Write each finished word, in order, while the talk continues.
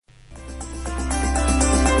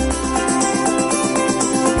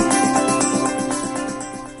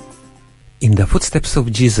in the footsteps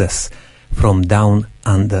of Jesus from down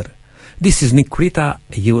under. This is Nick Rita,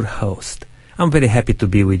 your host. I'm very happy to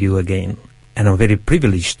be with you again, and I'm very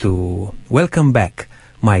privileged to welcome back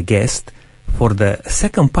my guest for the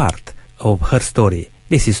second part of her story.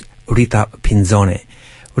 This is Rita Pinzone.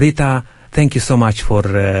 Rita, thank you so much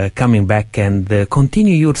for coming back and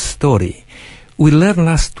continue your story. We learned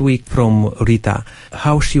last week from Rita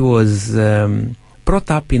how she was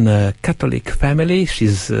brought up in a Catholic family.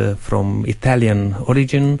 She's from Italian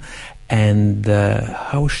origin, and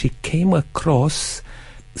how she came across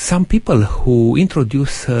some people who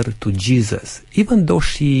introduced her to Jesus. Even though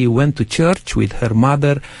she went to church with her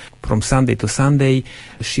mother from Sunday to Sunday,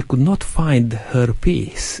 she could not find her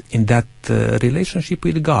peace in that relationship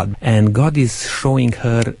with God. And God is showing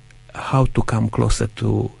her how to come closer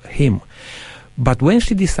to Him. But when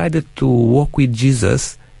she decided to walk with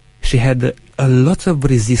Jesus, she had a lot of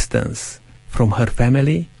resistance from her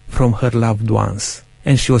family, from her loved ones.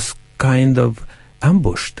 And she was kind of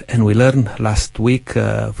ambushed. And we learned last week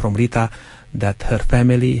from Rita that her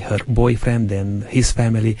family, her boyfriend and his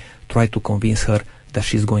family tried to convince her that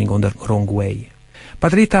she's going on the wrong way.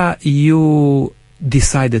 But Rita, you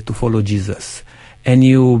decided to follow Jesus. And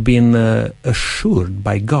you've been assured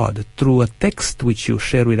by God through a text which you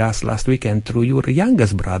shared with us last week, and through your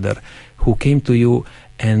youngest brother who came to you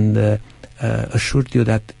and assured you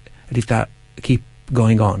that, Rita, keep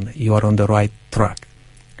going on. You are on the right track.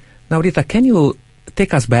 Now, Rita, can you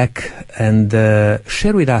take us back and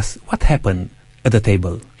share with us what happened at the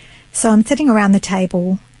table? So I'm sitting around the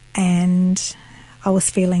table and I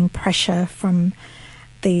was feeling pressure from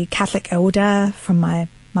the Catholic elder, from my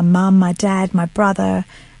mum, my dad, my brother,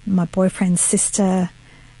 my boyfriend's sister,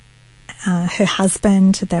 her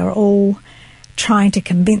husband. They were all trying to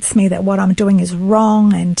convince me that what I'm doing is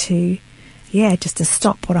wrong and just to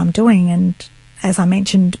stop what I'm doing. And as I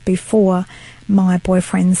mentioned before, my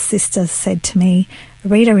boyfriend's sister said to me,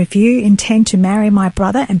 Rita, if you intend to marry my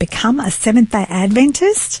brother and become a Seventh-day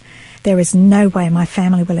Adventist, there is no way my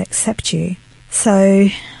family will accept you. So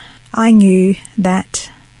I knew that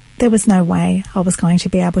there was no way I was going to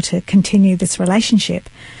be able to continue this relationship.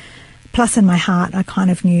 Plus, in my heart, I kind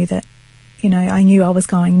of knew that, I knew I was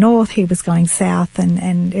going north, he was going south,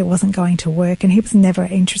 and it wasn't going to work. And he was never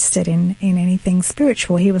interested in anything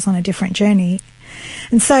spiritual. He was on a different journey.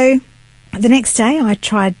 And so the next day I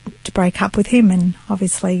tried to break up with him, and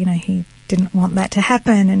obviously, he didn't want that to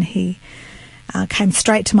happen, and he came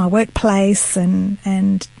straight to my workplace.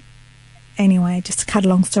 And anyway, just to cut a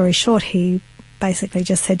long story short, he basically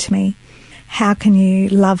just said to me, how can you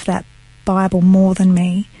love that Bible more than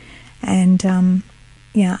me? And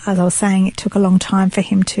as I was saying, it took a long time for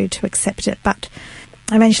him to accept it, but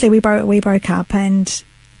eventually we broke up. And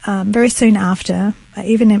very soon after,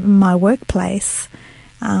 even in my workplace,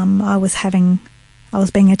 I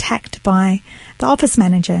was being attacked by the office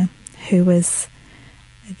manager, who was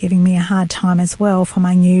giving me a hard time as well for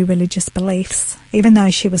my new religious beliefs. Even though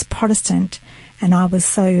she was Protestant and I was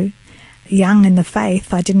so young in the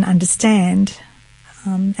faith, I didn't understand,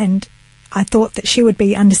 and I thought that she would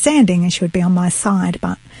be understanding and she would be on my side,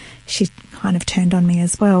 but she kind of turned on me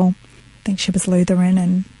as well. I think she was Lutheran,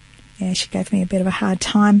 and she gave me a bit of a hard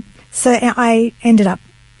time. So I ended up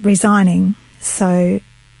resigning. So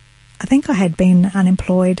I think I had been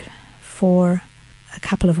unemployed for a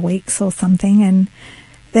couple of weeks or something, and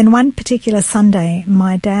then one particular Sunday,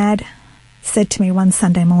 my dad said to me one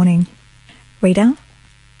Sunday morning, Rita,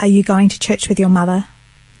 are you going to church with your mother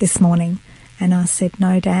this morning? And I said,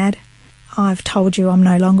 no, Dad, I've told you I'm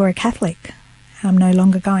no longer a Catholic. I'm no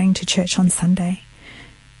longer going to church on Sunday.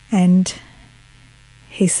 And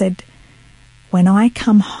he said, when I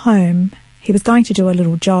come home, he was going to do a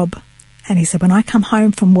little job, and he said, when I come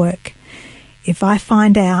home from work, if I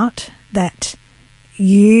find out that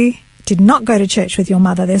you did not go to church with your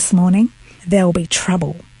mother this morning, there will be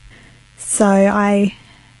trouble. So I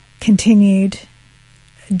continued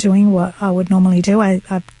doing what I would normally do.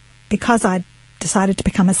 Because I decided to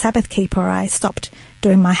become a Sabbath keeper, I stopped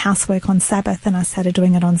doing my housework on Sabbath and I started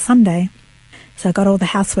doing it on Sunday. So I got all the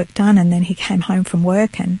housework done, and then he came home from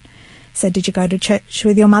work and said, did you go to church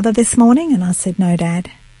with your mother this morning? And I said, no, Dad.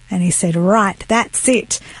 And he said, right, that's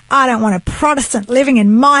it. I don't want a Protestant living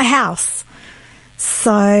in my house.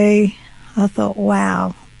 So I thought,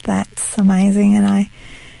 wow, that's amazing. And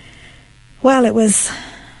it was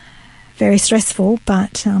very stressful,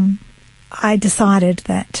 but I decided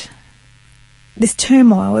that this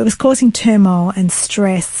turmoil, it was causing turmoil and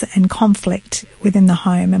stress and conflict within the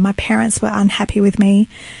home, and my parents were unhappy with me,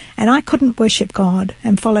 and I couldn't worship God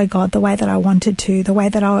and follow God the way that I wanted to, the way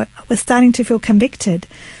that I was starting to feel convicted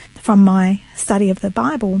from my study of the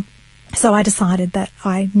Bible. So I decided that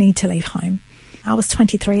I need to leave home. I was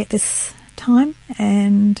 23 at this time,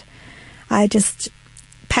 and I just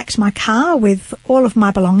packed my car with all of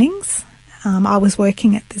my belongings. I was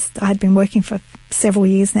working at this, I had been working for several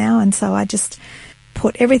years now, and so I just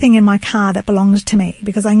put everything in my car that belonged to me,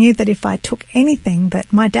 because I knew that if I took anything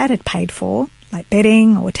that my dad had paid for, like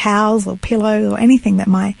bedding or towels or pillow or anything that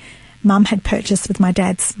my mum had purchased with my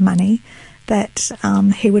dad's money, that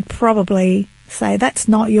he would probably say, that's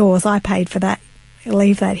not yours, I paid for that,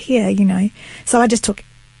 leave that here, you know. So I just took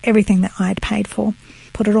everything that I had paid for,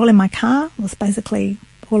 put it all in my car. It was basically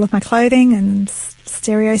all of my clothing and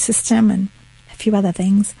stereo system and a few other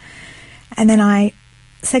things. And then I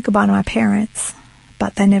said goodbye to my parents,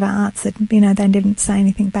 but they never answered, you know, they didn't say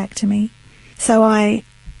anything back to me. So I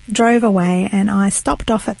drove away and I stopped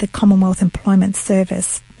off at the Commonwealth Employment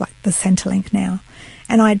Service, like the Centrelink now.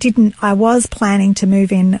 And I was planning to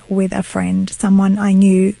move in with a friend, someone I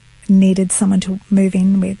knew needed someone to move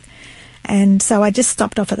in with. And so I just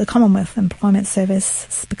stopped off at the Commonwealth Employment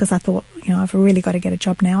Service because I thought, you know, I've really got to get a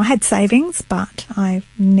job now. I had savings, but I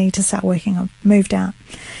need to start working. I've moved out.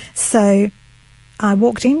 So I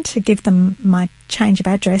walked in to give them my change of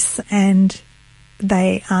address, and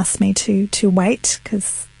they asked me to wait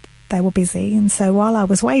because they were busy. And so while I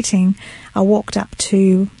was waiting, I walked up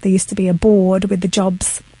to, there used to be a board with the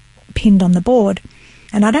jobs pinned on the board.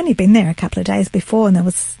 And I'd only been there a couple of days before and there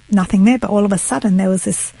was nothing there, but all of a sudden there was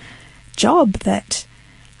this job that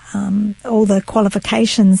all the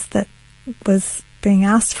qualifications that was being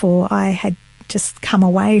asked for, I had just come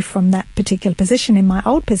away from that particular position in my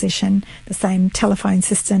old position, the same telephone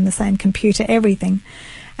system, the same computer, everything.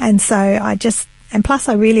 And so and plus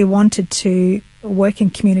I really wanted to work in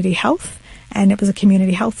community health, and it was a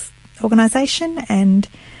community health organisation. And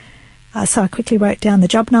so I quickly wrote down the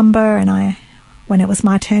job number, and when it was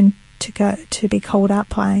my turn to be called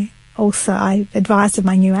up, I advised of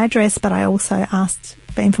my new address, but I also asked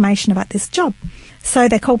for information about this job. So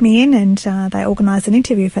they called me in and they organised an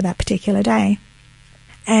interview for that particular day.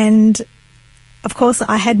 And of course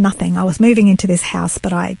I had nothing. I was moving into this house,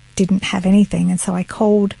 but I didn't have anything. And so I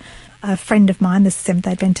called a friend of mine, the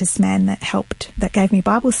Seventh-day Adventist man that gave me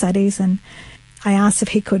Bible studies, and I asked if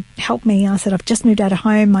he could help me. I said, I've just moved out of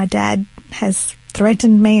home. My dad has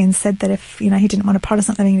threatened me and said that if, you know, he didn't want a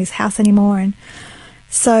Protestant living in his house anymore. And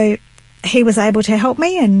so he was able to help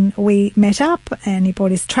me, and we met up, and he brought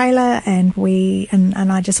his trailer, and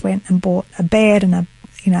I just went and bought a bed and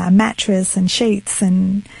a mattress and sheets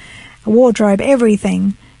and a wardrobe,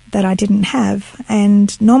 everything that I didn't have.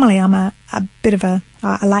 And normally I'm a bit of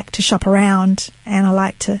I like to shop around and I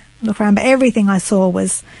like to look around, but everything I saw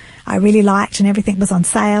I really liked, and everything was on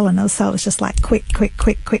sale, and also it was just like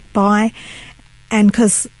quick buy. And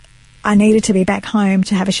because I needed to be back home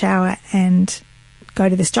to have a shower and go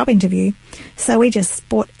to this job interview, so we just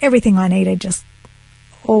bought everything I needed, just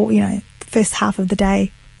all, you know, the first half of the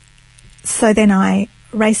day. So then I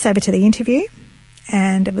raced over to the interview,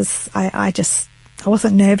 and it was, I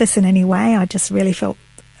wasn't nervous in any way. I just really felt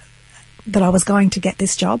that I was going to get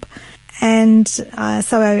this job. And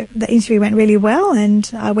so the interview went really well, and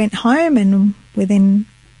I went home, and within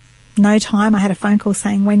no time I had a phone call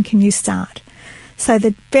saying, when can you start? So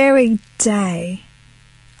the very day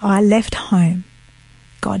I left home,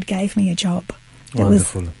 God gave me a job.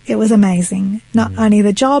 Wonderful. It was amazing. Not only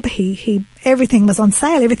the job, everything was on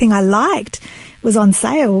sale. Everything I liked was on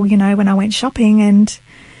sale, you know, when I went shopping,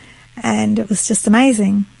 and it was just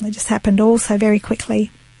amazing. It just happened all so very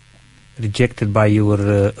quickly. Rejected by your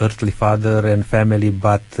earthly father and family,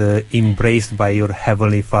 but embraced by your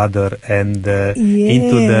heavenly Father and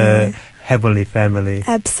into the heavenly family.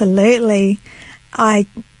 Absolutely. I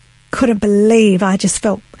couldn't believe, I just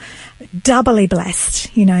felt doubly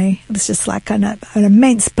blessed, you know. It was just like an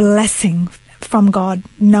immense blessing from God,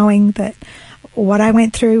 knowing that what I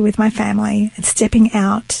went through with my family and stepping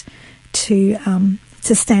out to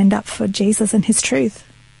stand up for Jesus and his truth.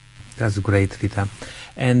 That's great, Rita.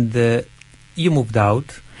 And you moved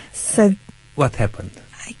out. So what happened?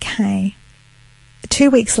 Okay. 2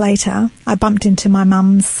 weeks later, I bumped into my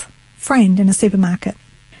mum's friend in a supermarket,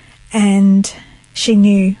 and she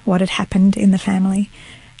knew what had happened in the family.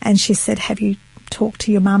 And she said, have you talked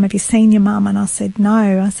to your mum? Have you seen your mum? And I said,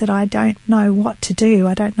 no. I said, I don't know what to do.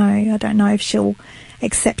 I don't know if she'll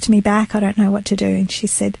accept me back. I don't know what to do. And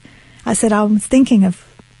I said, I was thinking of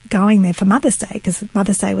going there for Mother's Day, because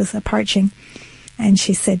Mother's Day was approaching. And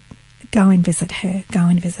she said, go and visit her.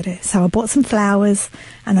 So I bought some flowers,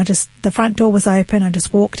 and the front door was open. I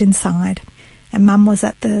just walked inside, and Mum was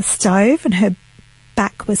at the stove and her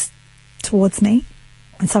back was towards me.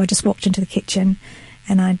 And so I just walked into the kitchen,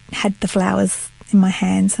 and I had the flowers in my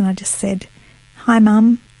hands, and I just said, "Hi,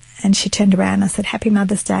 Mum." And she turned around and I said, "Happy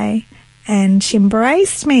Mother's Day." And she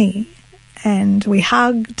embraced me and we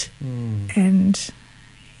hugged. And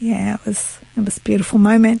yeah, it was a beautiful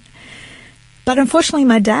moment. But unfortunately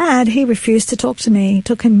my dad, he refused to talk to me. It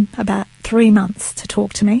took him about 3 months to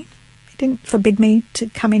talk to me. He didn't forbid me to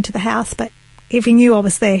come into the house, but if he knew I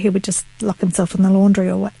was there, he would just lock himself in the laundry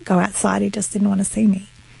or go outside. He just didn't want to see me.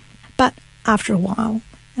 But after a while,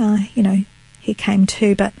 he came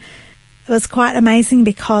too. But it was quite amazing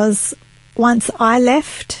because once I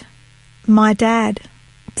left, my dad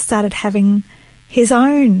started having his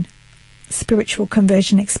own spiritual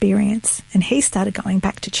conversion experience, and he started going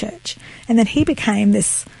back to church. And then he became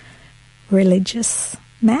this religious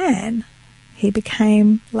man. He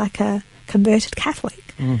became like a converted Catholic.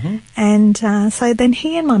 And so then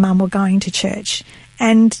he and my mum were going to church.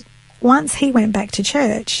 And once he went back to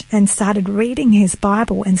church and started reading his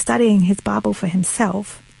Bible and studying his Bible for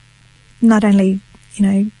himself, not only,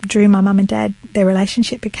 drew my mum and dad, their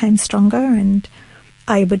relationship became stronger, and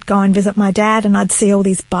I would go and visit my dad and I'd see all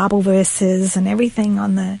these Bible verses and everything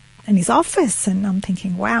in his office, and I'm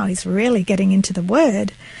thinking, wow, he's really getting into the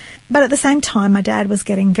Word. But at the same time, my dad was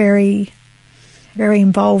getting very, very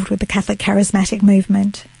involved with the Catholic charismatic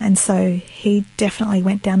movement, and so he definitely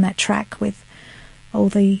went down that track with all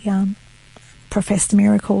the professed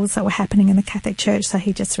miracles that were happening in the Catholic Church. So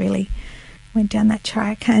he just really went down that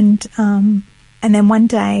track. And then one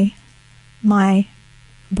day my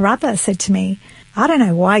brother said to me, "I don't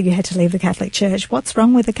know why you had to leave the Catholic Church. What's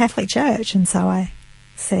wrong with the Catholic Church?" And so I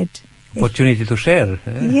said... Opportunity to share.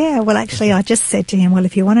 Yeah, well, actually, I just said to him, "Well,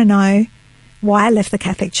 if you want to know why I left the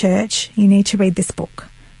Catholic Church, you need to read this book."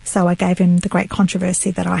 So I gave him The Great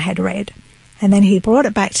Controversy that I had read. And then he brought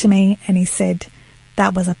it back to me and he said,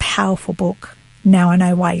 "That was a powerful book. Now I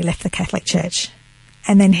know why you left the Catholic Church."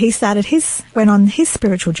 And then he went on his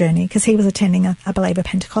spiritual journey, because he was attending I believe a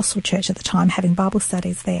Pentecostal church at the time, having Bible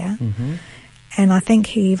studies there. And I think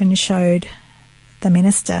he even showed the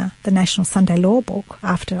minister the National Sunday Law book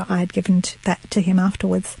after I had given that to him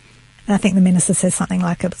afterwards. And I think the minister says something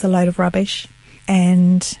like it was a load of rubbish.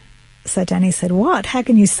 And so Danny said, "What? How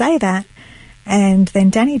can you say that?" And then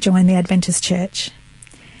Danny joined the Adventist church.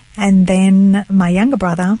 And then my younger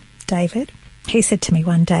brother, David, he said to me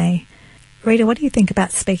one day, "Rita, what do you think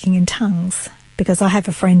about speaking in tongues? Because I have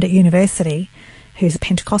a friend at university who's a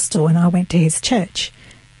Pentecostal, and I went to his church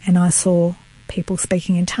and I saw people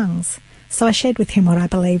speaking in tongues." So I shared with him what I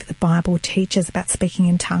believe the Bible teaches about speaking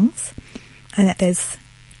in tongues, and that there's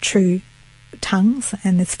true tongues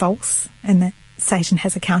and there's false, and that Satan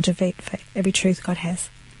has a counterfeit for every truth God has.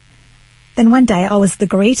 Then one day I was the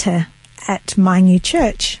greeter at my new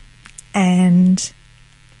church, and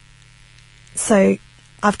so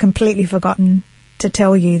I've completely forgotten to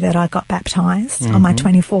tell you that I got baptised on my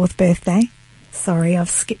 24th birthday. Sorry, I've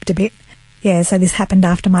skipped a bit. Yeah, so this happened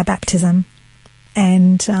after my baptism.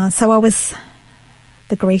 And so I was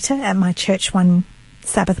the greeter at my church one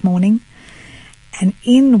Sabbath morning, and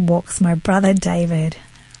in walks my brother David.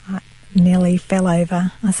 I nearly fell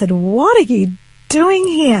over. I said, "What are you doing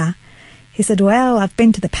here?" He said, "Well, I've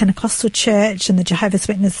been to the Pentecostal church and the Jehovah's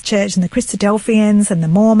Witness church and the Christadelphians and the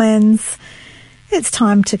Mormons. It's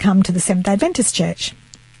time to come to the Seventh-day Adventist church."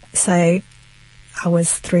 So I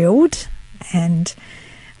was thrilled, and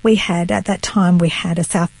at that time we had a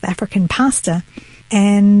South African pastor,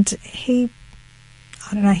 and he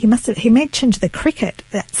mentioned the cricket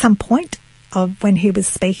at some point of when he was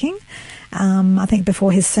speaking, I think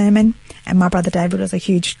before his sermon, and my brother David was a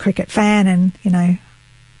huge cricket fan, and,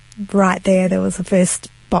 right there was the first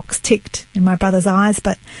box ticked in my brother's eyes.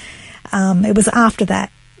 But it was after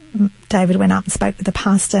that David went up and spoke with the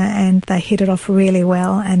pastor, and they hit it off really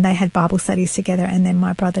well, and they had Bible studies together, and then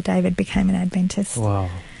my brother David became an Adventist. Wow.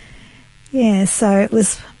 Yeah, so it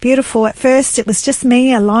was beautiful. At first it was just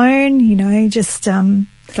me alone, just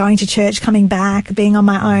going to church, coming back, being on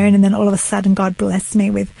my own, and then all of a sudden God blessed me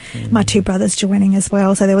with my two brothers joining as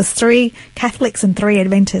well. So there was 3 Catholics and 3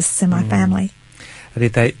 Adventists in my family.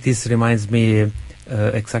 Rita, this reminds me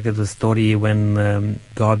exactly the story when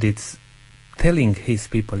God is telling his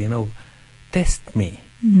people, test me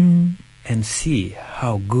and see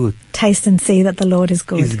how good. Taste and see that the Lord is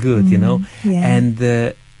good. Is good, Yeah.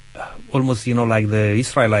 And almost, like the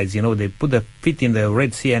Israelites, they put their feet in the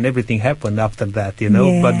Red Sea and everything happened after that,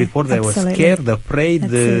 Yeah, but before they were scared, afraid,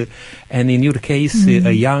 and in your case,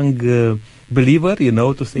 a young believer,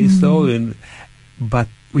 to say so, but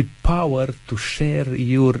with power to share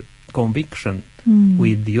your conviction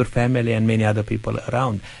with your family and many other people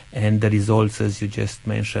around. And the results, as you just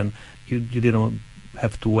mentioned, you didn't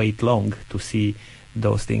have to wait long to see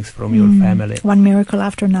those things from your family. One miracle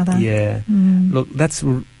after another. Yeah. Look, that's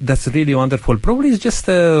really wonderful. Probably it's just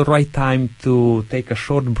the right time to take a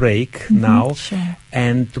short break now Sure.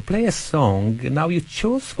 and to play a song. Now you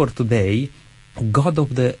chose for today God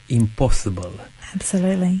of the Impossible.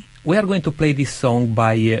 Absolutely. We are going to play this song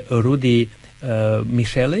by Rudy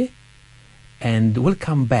Micheli, and we'll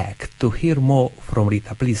come back to hear more from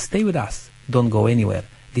Rita. Please stay with us. Don't go anywhere.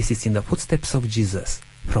 This is In the Footsteps of Jesus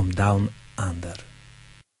from Down Under.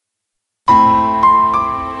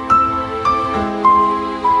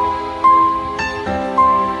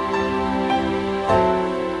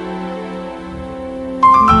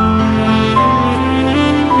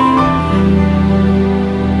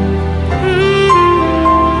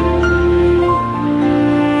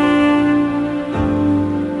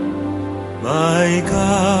 My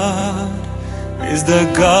God is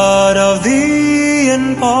the God of the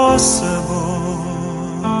impossible.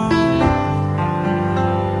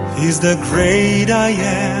 He's the great I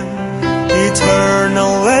am,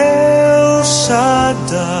 eternal El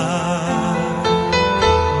Shaddai,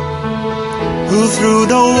 who through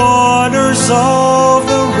the waters of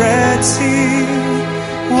the Red Sea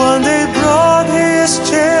one day brought his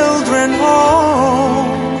children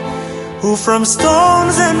home, who from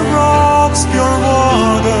stones and rocks pure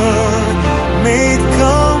water made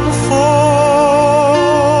come forth.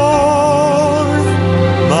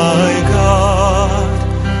 My God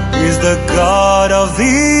is the God of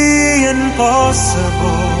the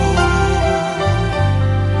impossible.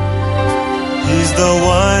 He's the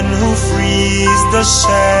one who frees the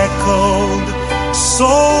shackled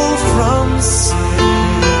soul from sin.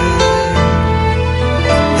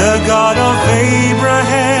 The God of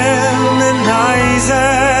Abraham and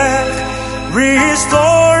Isaac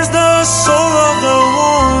restores the soul of the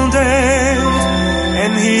wounded,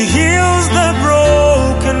 and He heals the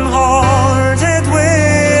broken-hearted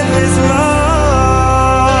with His love.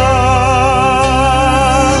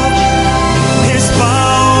 His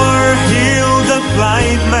power healed the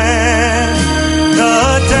blind man, the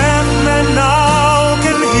deaf man now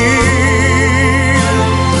can hear.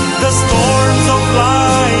 The storms of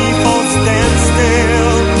life all stand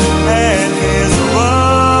still at His word.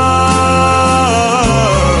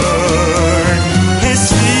 His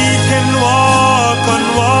feet can walk on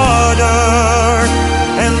water,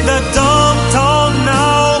 and the dumb tongue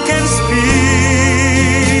now can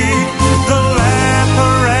speak. The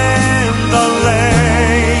leper and the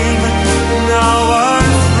lame now are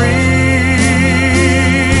free.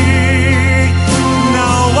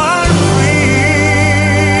 Now are free.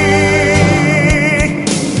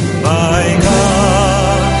 My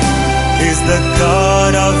God is the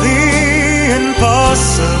God of the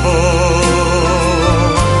impossible.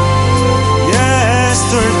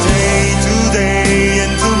 Yesterday, today,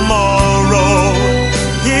 and tomorrow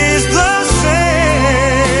is the same.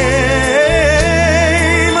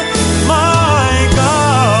 My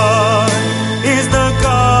God is the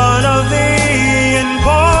God of the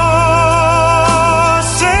impossible,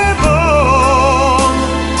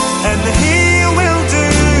 and He will do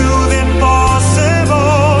the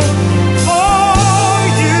impossible for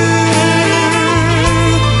you.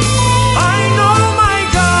 I know my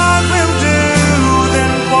God will do the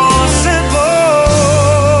impossible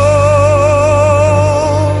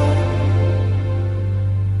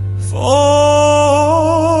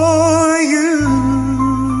for you.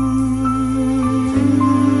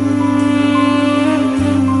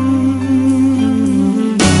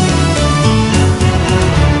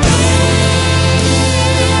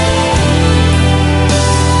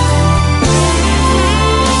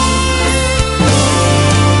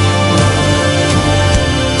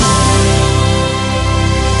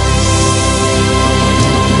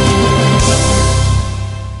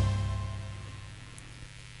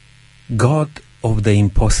 God of the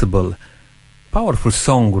Impossible. Powerful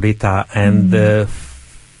song, Rita, and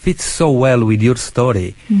fits so well with your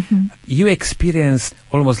story. You experienced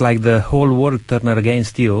almost like the whole world turned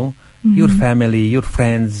against you, your family, your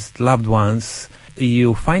friends, loved ones.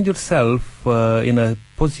 You find yourself in a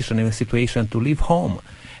position, in a situation to leave home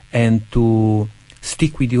and to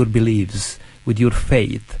stick with your beliefs, with your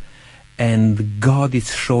faith. And God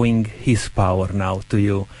is showing His power now to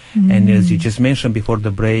you. And as you just mentioned before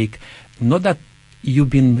the break, not that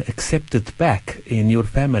you've been accepted back in your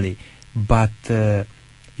family, but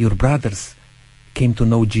your brothers came to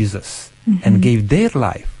know Jesus and gave their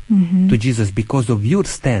life to Jesus because of your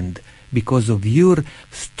stand, because of your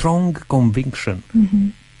strong conviction.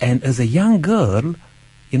 And as a young girl,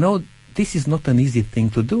 you know, this is not an easy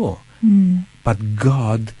thing to do. But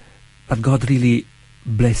God really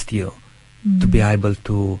blessed you to be able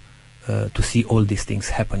to to see all these things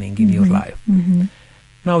happening in your life. Mm-hmm.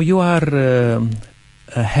 Now you are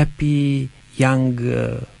a happy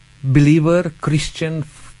young believer, Christian,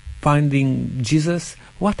 finding Jesus.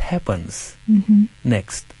 What happens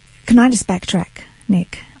next? Can I just backtrack,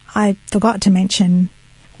 Nick? I forgot to mention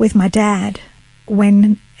with my dad,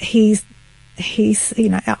 when he's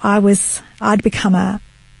I'd become a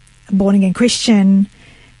born again Christian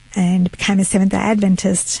and became a Seventh-day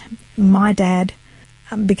Adventist. My dad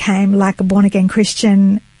became like a born again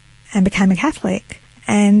Christian and became a Catholic,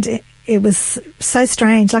 and it was so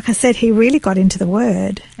strange. Like I said, he really got into the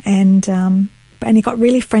Word, and he got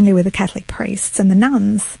really friendly with the Catholic priests and the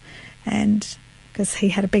nuns, and because he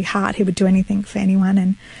had a big heart, he would do anything for anyone,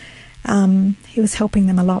 and he was helping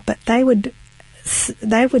them a lot. But they would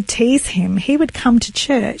tease him. He would come to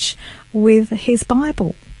church with his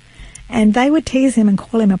Bible, and they would tease him and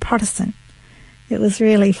call him a Protestant. It was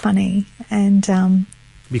really funny, and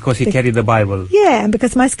because he carried the Bible. Yeah, and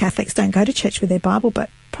because most Catholics don't go to church with their Bible, but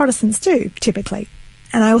Protestants do typically.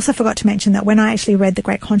 And I also forgot to mention that when I actually read The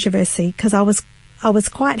Great Controversy, because I was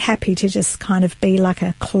quite happy to just kind of be like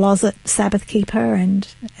a closet Sabbath keeper and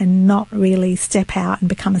not really step out and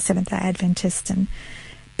become a Seventh-day Adventist.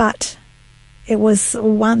 But it was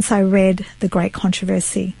once I read The Great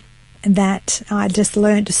Controversy that I just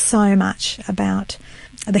learned so much about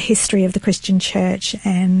the history of the Christian Church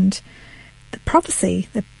and the prophecy,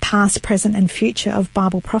 the past, present and future of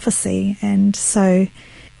Bible prophecy. And so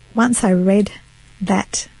once I read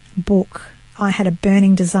that book, I had a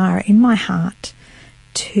burning desire in my heart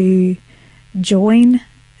to join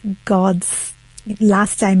God's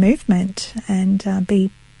last day movement and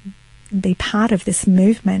be part of this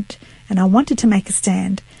movement. And I wanted to make a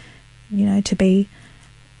stand,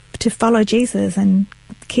 to follow Jesus and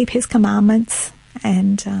keep his commandments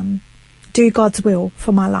and do God's will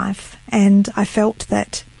for my life. And I felt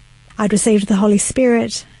that I'd received the Holy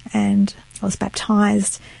Spirit and I was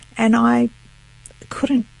baptized, and I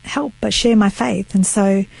couldn't help but share my faith. And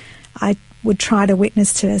so I would try to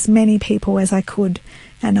witness to as many people as I could,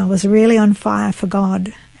 and I was really on fire for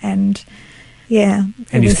God. And yeah.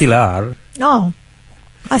 And you still are. Oh,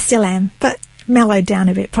 I still am, but mellowed down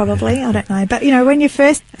a bit probably. I don't know. But, when you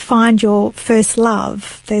first find your first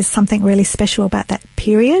love, there's something really special about that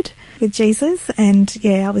period with Jesus. And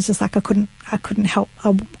yeah, I was just like, I couldn't help.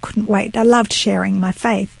 I couldn't wait. I loved sharing my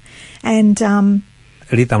faith. And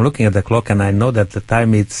Rita, I'm looking at the clock and I know that the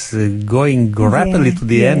time is going rapidly to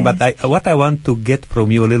the end, but what I want to get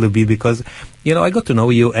from you a little bit, because, I got to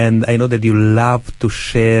know you and I know that you love to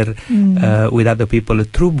share with other people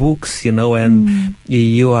through books, and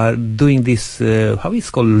you are doing this, how is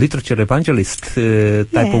it called, literature evangelist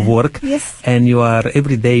type of work. Yes. And you are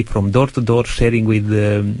every day from door to door sharing with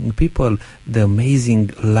people the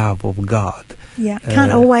amazing love of God. Yeah,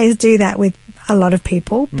 can't always do that with a lot of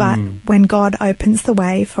people, but when God opens the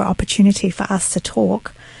way for opportunity for us to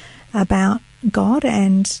talk about God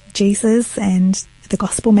and Jesus and the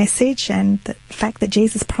gospel message and the fact that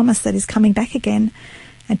Jesus promised that he's coming back again,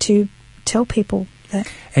 and to tell people that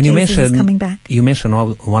Jesus is coming back. You mentioned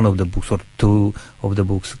one of the books or two of the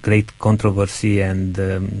books, Great Controversy and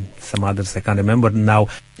some others I can't remember now.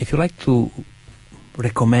 If you like to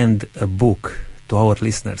recommend a book to our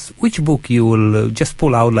listeners, which book you will just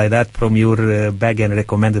pull out like that from your bag and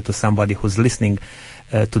recommend it to somebody who's listening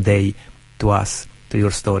today to us, to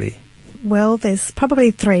your story? Well, there's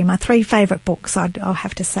probably three, my three favourite books, I'll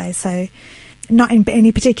have to say. So not in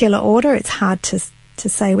any particular order. It's hard to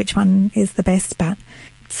say which one is the best. But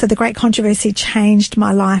so The Great Controversy changed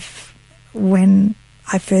my life when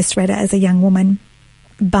I first read it as a young woman.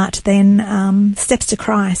 But then Steps to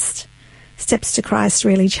Christ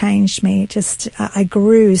really changed me. I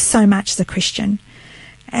grew so much as a Christian.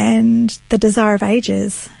 And The Desire of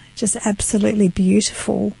Ages, just absolutely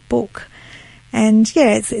beautiful book. And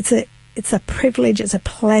yeah, it's a privilege, it's a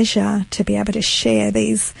pleasure to be able to share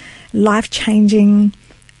these life-changing,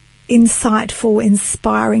 insightful,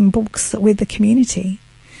 inspiring books with the community.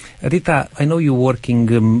 Rita, I know you're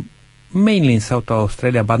working mainly in South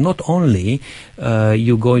Australia, but not only.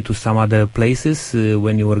 You go to some other places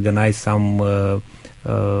when you organize some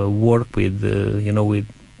work with, with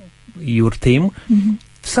your team. Mm-hmm.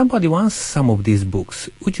 Somebody wants some of these books.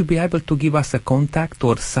 Would you be able to give us a contact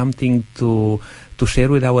or something to share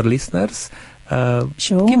with our listeners?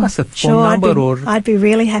 Sure. Give us a phone number. I'd be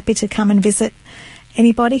really happy to come and visit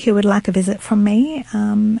anybody who would like a visit from me,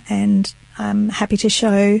 and I'm happy to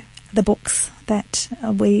show the books that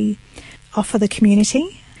we offer the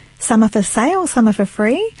community. Some are for sale, some are for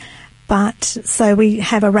free, but so we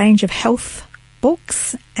have a range of health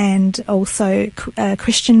books and also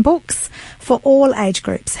Christian books for all age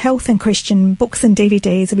groups, health and Christian books and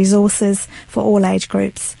DVDs, resources for all age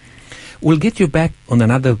groups. We'll get you back on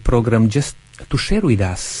another program just to share with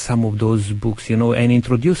us some of those books, you know, and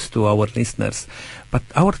introduce to our listeners. But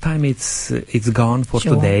our time it's gone for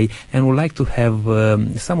today, and we'd like to have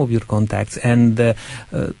some of your contacts. And to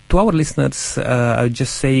our listeners, I would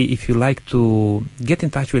just say, if you like to get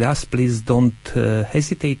in touch with us, please don't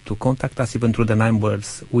hesitate to contact us even through the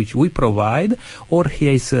numbers which we provide, or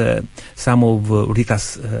here is some of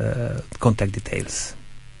Rita's contact details.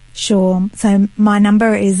 Sure. So my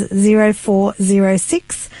number is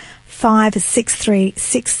 0406 563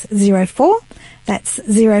 604. That's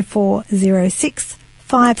 0406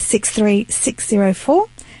 563 604.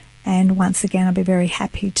 And once again, I'll be very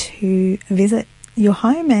happy to visit your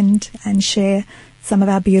home and share some of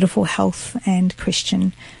our beautiful health and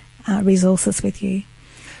Christian resources with you.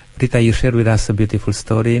 Rita, you shared with us a beautiful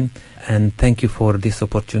story, and thank you for this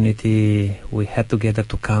opportunity we had together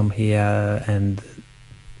to come here and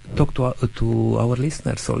talk to our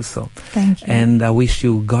listeners also. Thank you. And I wish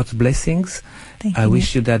you God's blessings. Thank you. I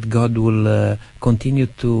wish you that God will continue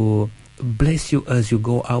to bless you as you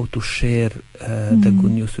go out to share the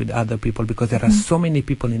good news with other people, because there are so many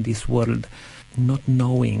people in this world not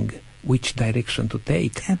knowing which direction to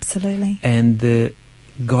take. Absolutely. And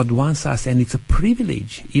God wants us, and it's a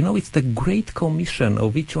privilege. You know, it's the great commission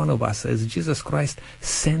of each one of us as Jesus Christ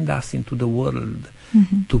sent us into the world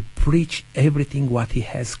to preach everything what He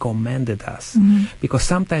has commanded us. Because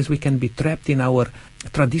sometimes we can be trapped in our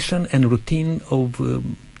tradition and routine of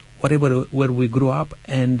whatever where we grew up,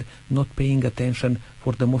 and not paying attention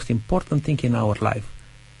for the most important thing in our life,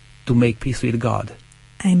 to make peace with God.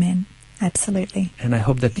 Amen. Absolutely. And I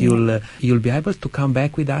hope that you'll be able to come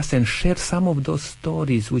back with us and share some of those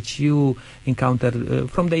stories which you encounter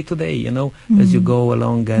from day to day, you know, as you go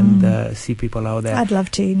along and see people out there. I'd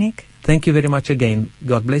love to, Nick. Thank you very much again.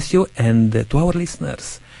 God bless you. And to our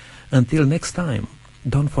listeners, until next time,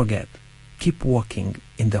 don't forget, keep walking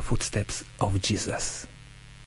in the footsteps of Jesus.